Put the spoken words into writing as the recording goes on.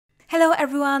Hello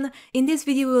everyone! In this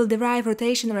video we will derive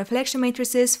rotation and reflection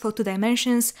matrices for 2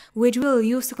 dimensions, which we will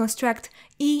use to construct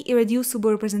irreducible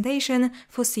representation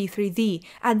for C3v.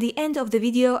 At the end of the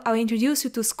video, I will introduce you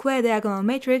to square diagonal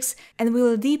matrix and we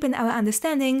will deepen our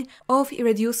understanding of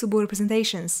irreducible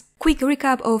representations. Quick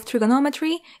recap of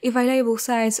trigonometry. If I label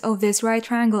sides of this right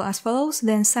triangle as follows,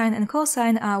 then sine and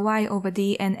cosine are y over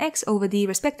d and x over d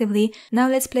respectively. Now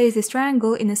let's place this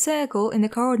triangle in a circle in the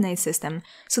coordinate system,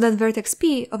 so that vertex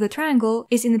P of the triangle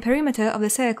is in the perimeter of the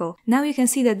circle. Now you can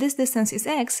see that this distance is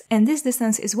x and this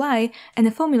distance is y, and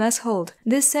the formulas hold.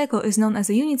 This circle is known as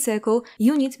a unit circle,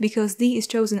 unit because d is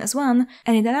chosen as 1,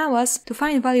 and it allows us to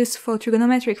find values for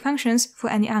trigonometric functions for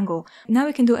any angle. Now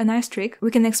we can do a nice trick. We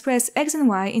can express x and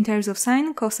y in terms of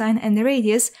sine, cosine, and the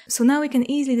radius, so now we can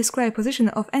easily describe position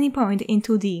of any point in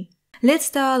 2D. Let's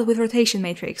start with rotation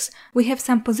matrix. We have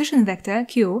some position vector,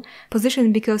 q,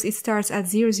 position because it starts at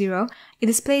 0, 0. It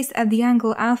is placed at the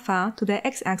angle alpha to the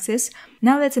x-axis.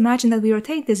 Now let's imagine that we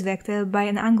rotate this vector by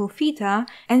an angle theta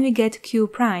and we get q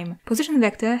prime. Position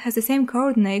vector has the same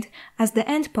coordinate as the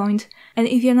endpoint, and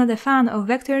if you're not a fan of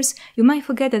vectors, you might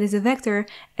forget that it's a vector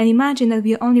and imagine that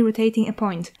we are only rotating a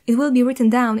point. It will be written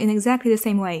down in exactly the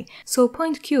same way. So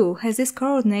point q has this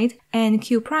coordinate and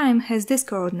q prime has this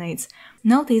coordinates.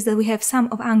 Notice that we have sum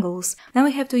of angles. Now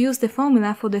we have to use the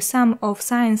formula for the sum of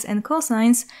sines and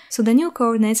cosines, so the new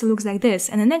coordinates looks like this,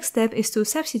 and the next step is to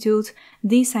substitute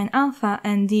d sine alpha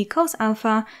and d cos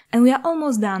alpha, and we are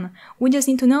almost done. We just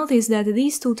need to notice that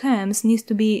these two terms need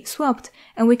to be swapped,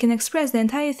 and we can express the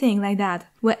entire thing like that,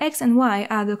 where x and y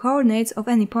are the coordinates of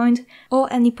any point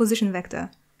or any position vector.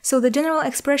 So the general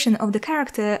expression of the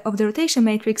character of the rotation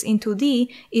matrix in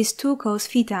 2D is 2 cos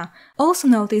theta. Also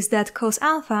notice that cos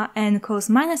alpha and cos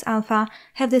minus alpha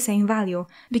have the same value,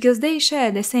 because they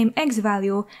share the same x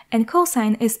value and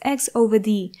cosine is x over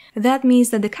d. That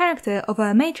means that the character of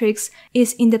our matrix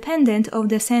is independent of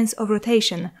the sense of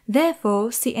rotation. Therefore,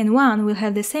 Cn1 will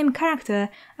have the same character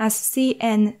as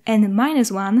Cn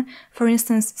n-1. For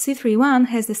instance, C3v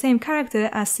has the same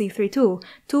character as C3v,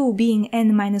 2 being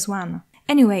n-1.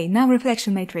 Anyway, now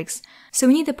reflection matrix. So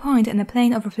we need a point and a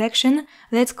plane of reflection.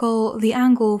 Let's call the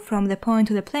angle from the point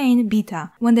to the plane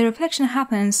beta. When the reflection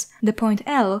happens, the point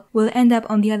L will end up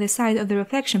on the other side of the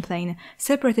reflection plane,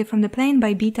 separated from the plane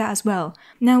by beta as well.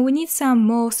 Now we need some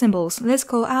more symbols. Let's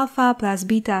call alpha plus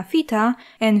beta theta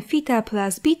and theta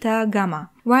plus beta gamma.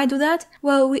 Why do that?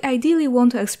 Well, we ideally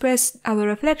want to express our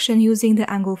reflection using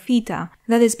the angle theta.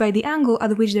 That is by the angle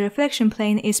at which the reflection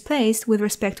plane is placed with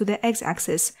respect to the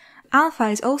x-axis. Alpha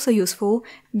is also useful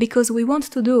because we want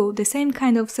to do the same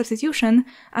kind of substitution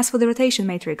as for the rotation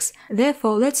matrix.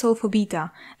 Therefore, let's solve for beta,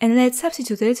 and let's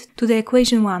substitute it to the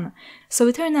equation 1. So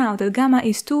it turns out that gamma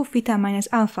is 2 theta minus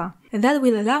alpha. That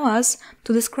will allow us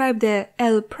to describe the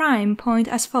L prime point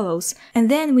as follows.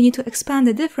 And then we need to expand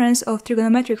the difference of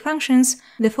trigonometric functions.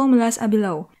 The formulas are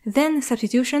below. Then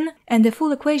substitution, and the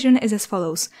full equation is as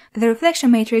follows. The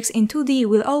reflection matrix in 2D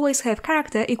will always have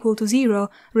character equal to 0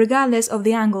 regardless of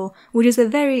the angle, which is a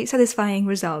very satisfying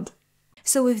result.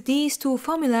 So with these two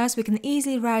formulas, we can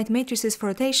easily write matrices for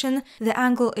rotation. The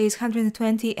angle is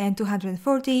 120 and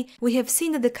 240. We have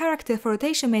seen that the character for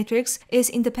rotation matrix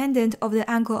is independent of the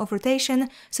angle of rotation,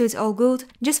 so it's all good.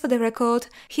 Just for the record,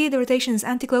 here the rotation is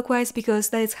anticlockwise because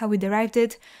that is how we derived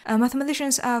it.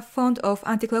 Mathematicians are fond of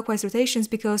anticlockwise rotations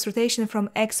because rotation from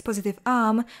x positive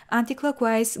arm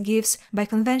anticlockwise gives, by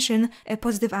convention, a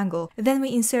positive angle. Then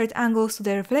we insert angles to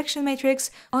the reflection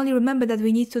matrix. Only remember that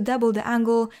we need to double the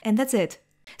angle, and that's it.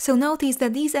 So notice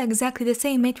that these are exactly the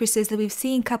same matrices that we've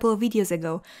seen a couple of videos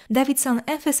ago. Davidson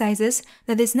emphasizes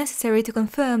that it's necessary to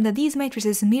confirm that these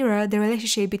matrices mirror the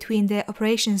relationship between the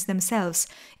operations themselves.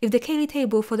 If the Cayley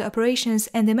table for the operations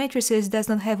and the matrices does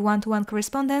not have one-to-one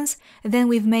correspondence, then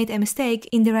we've made a mistake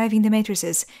in deriving the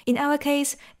matrices. In our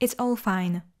case, it's all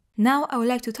fine. Now I would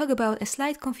like to talk about a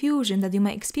slight confusion that you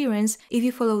might experience if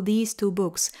you follow these two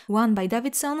books, one by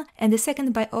Davidson and the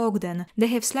second by Ogden. They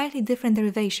have slightly different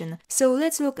derivation. So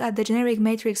let's look at the generic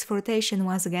matrix for rotation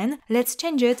once again. Let's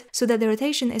change it so that the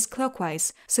rotation is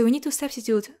clockwise. So we need to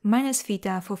substitute minus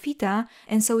theta for theta,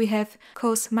 and so we have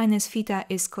cos minus theta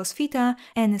is cos theta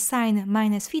and sine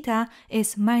minus theta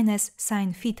is minus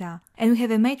sine theta. And we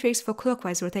have a matrix for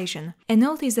clockwise rotation. And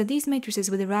notice that these matrices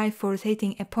we derive for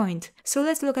rotating a point. So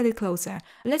let's look at it closer.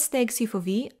 Let's take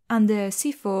C4v. under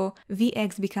C4,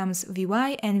 Vx becomes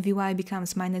Vy and Vy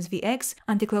becomes minus Vx,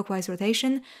 anticlockwise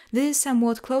rotation. This is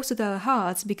somewhat close to our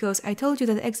hearts because I told you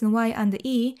that x and y under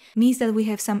E means that we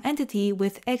have some entity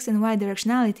with x and y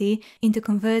directionality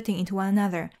converting into one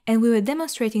another. And we were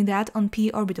demonstrating that on p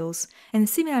orbitals. And a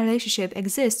similar relationship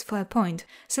exists for a point.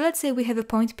 So let's say we have a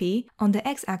point P on the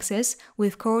x-axis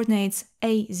with coordinates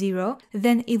a0,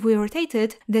 then if we rotate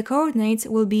it, the coordinates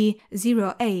will be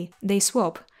 0a, they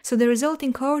swap. So the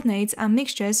resulting coordinates are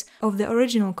mixtures of the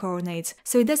original coordinates.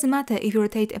 So it doesn't matter if you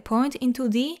rotate a point in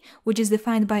 2D, which is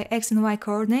defined by x and y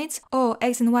coordinates, or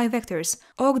x and y vectors.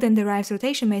 Org then derives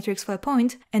rotation matrix for a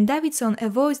point, and Davidson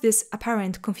avoids this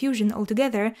apparent confusion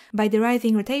altogether by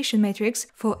deriving rotation matrix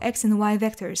for x and y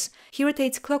vectors. He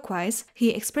rotates clockwise, he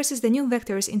expresses the new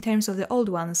vectors in terms of the old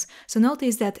ones. So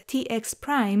notice that tx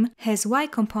prime has y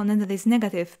component that is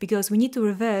negative because we need to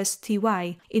reverse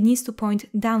ty. It needs to point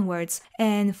downwards.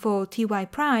 And for ty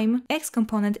prime, x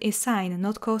component is sine,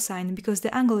 not cosine, because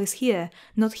the angle is here,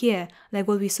 not here, like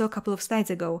what we saw a couple of slides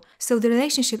ago. So the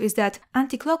relationship is that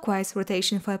anticlockwise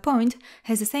rotation for a point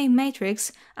has the same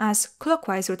matrix as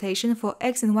clockwise rotation for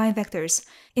x and y vectors.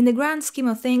 In the grand scheme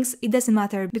of things, it doesn't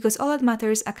matter, because all that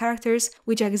matters are characters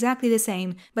which are exactly the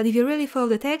same, but if you really follow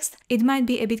the text, it might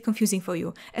be a bit confusing for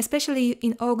you, especially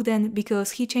in Ogden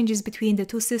because he changes between the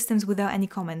two systems without any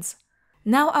comments.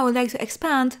 Now I would like to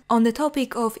expand on the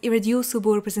topic of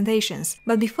irreducible representations,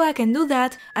 but before I can do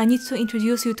that, I need to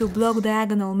introduce you to block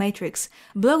diagonal matrix.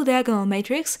 Block diagonal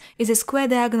matrix is a square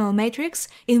diagonal matrix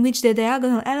in which the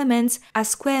diagonal elements are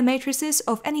square matrices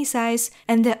of any size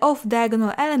and the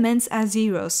off-diagonal elements are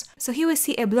zeros. So here we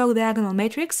see a block diagonal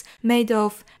matrix made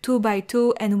of 2 by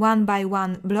 2 and 1 by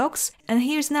 1 blocks, and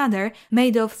here's another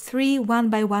made of 3 1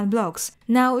 by 1 blocks.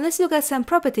 Now let's look at some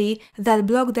property that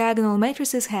block diagonal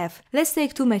matrices have. Let's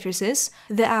take two matrices.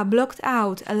 They are blocked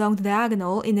out along the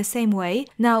diagonal in the same way.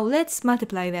 Now let's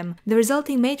multiply them. The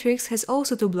resulting matrix has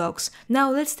also two blocks.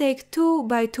 Now let's take 2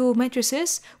 by 2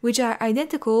 matrices which are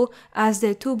identical as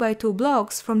the 2 by 2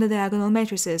 blocks from the diagonal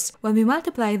matrices. When we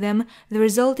multiply them, the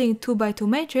resulting 2 by 2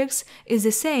 matrix is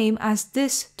the same as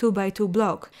this 2 by 2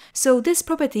 block. So this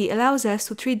property allows us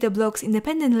to treat the blocks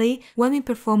independently when we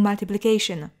perform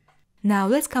multiplication. Now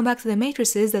let's come back to the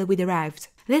matrices that we derived.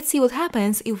 Let's see what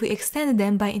happens if we extend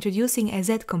them by introducing a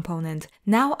z-component.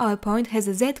 Now our point has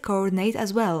a z-coordinate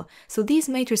as well, so these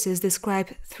matrices describe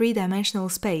three-dimensional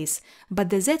space,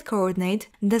 but the z-coordinate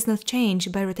does not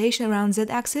change by rotation around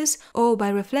z-axis or by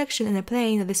reflection in a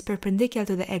plane that is perpendicular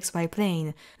to the xy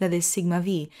plane, that is sigma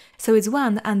v, so it's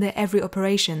 1 under every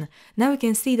operation. Now we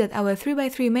can see that our 3 by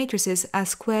 3 matrices are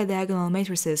square diagonal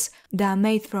matrices. They are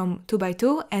made from 2 by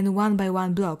 2 and 1 by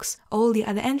 1 blocks. All the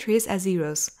other entries are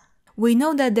zeros. We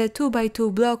know that the 2 by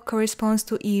 2 block corresponds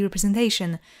to E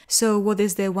representation. So what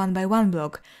is the 1 by 1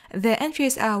 block? The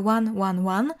entries are 1, 1,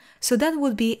 1, so that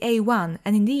would be A1,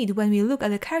 and indeed when we look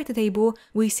at the character table,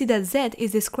 we see that Z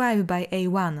is described by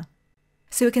A1.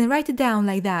 So we can write it down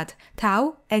like that: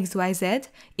 tau xyz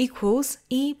equals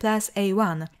E plus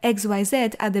A1.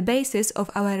 xyz are the basis of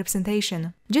our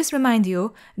representation. Just remind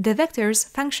you, the vectors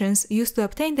functions used to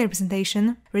obtain the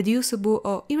representation, reducible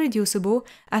or irreducible,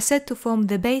 are said to form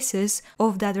the basis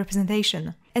of that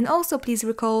representation. And also please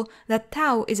recall that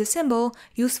tau is a symbol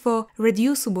used for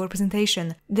reducible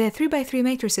representation. The 3 by 3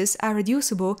 matrices are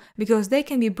reducible because they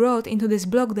can be brought into this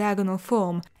block diagonal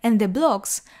form, and the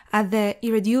blocks are the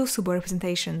irreducible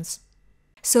representations.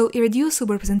 So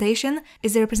irreducible representation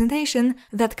is a representation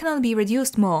that cannot be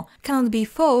reduced more, cannot be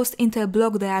forced into a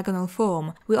block diagonal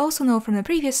form. We also know from the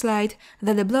previous slide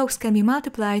that the blocks can be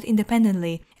multiplied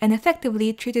independently and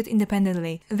effectively treated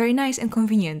independently. Very nice and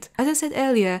convenient. As I said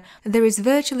earlier, there is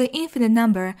virtually infinite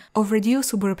number of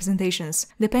reducible representations,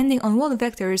 depending on what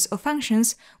vectors or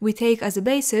functions we take as a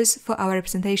basis for our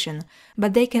representation,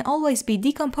 but they can always be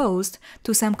decomposed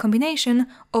to some combination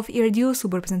of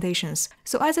irreducible representations.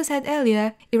 So as I said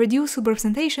earlier, irreducible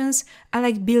representations are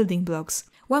like building blocks.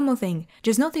 One more thing,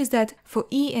 just notice that for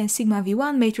E and sigma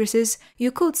v1 matrices,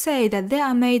 you could say that they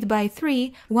are made by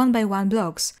 3 1 by 1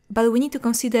 blocks, but we need to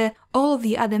consider all of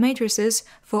the other matrices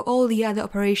for all the other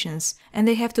operations, and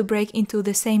they have to break into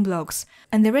the same blocks,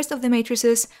 and the rest of the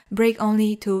matrices break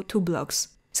only to 2 blocks.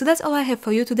 So that's all I have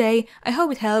for you today. I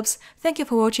hope it helps. Thank you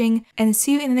for watching, and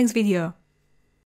see you in the next video.